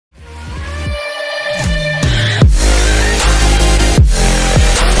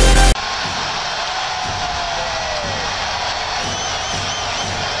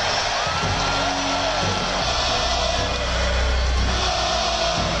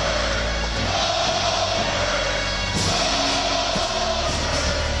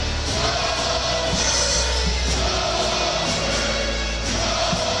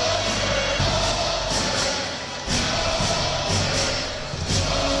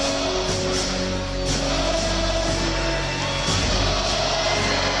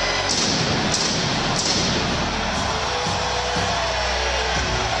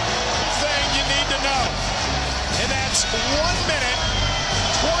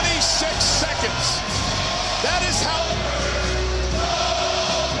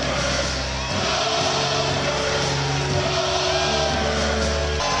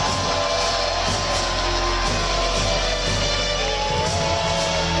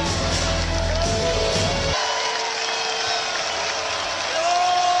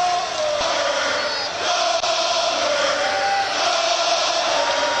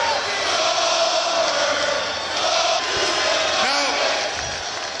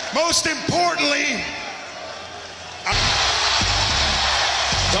most importantly,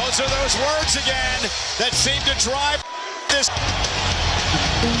 those are those words again that seem to drive this.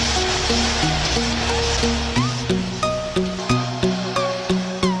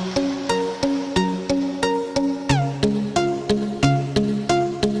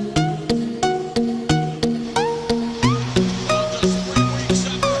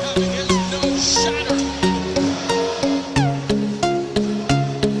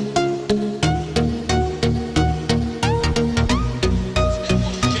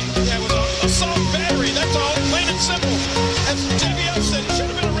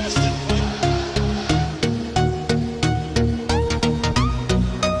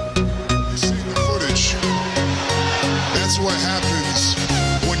 What happens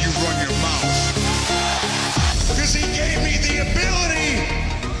when you run your mouth. Because he gave me the ability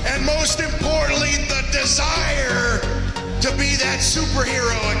and most importantly the desire to be that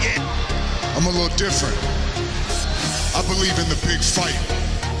superhero again. I'm a little different. I believe in the big fight.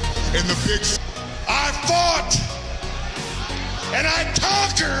 I fought and I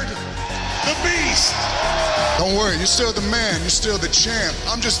conquered the beast. Don't worry, you're still the man, you're still the champ.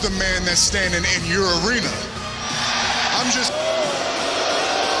 I'm just the man that's standing in your arena. I'm just...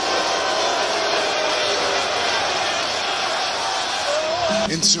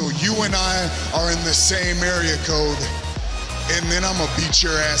 Until you and I are in the same area code, and then I'm gonna beat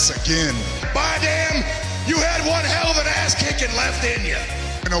your ass again. By damn, you had one hell of an ass kicking left in you.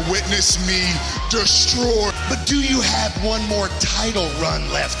 Gonna witness me destroy. But do you have one more title run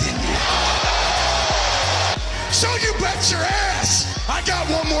left in you? So you bet your ass I got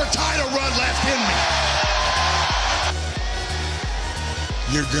one more title run left in me.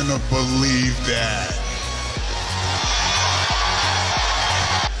 You're gonna believe that.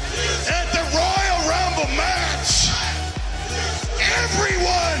 At the Royal Rumble match,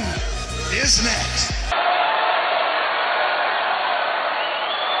 everyone is next.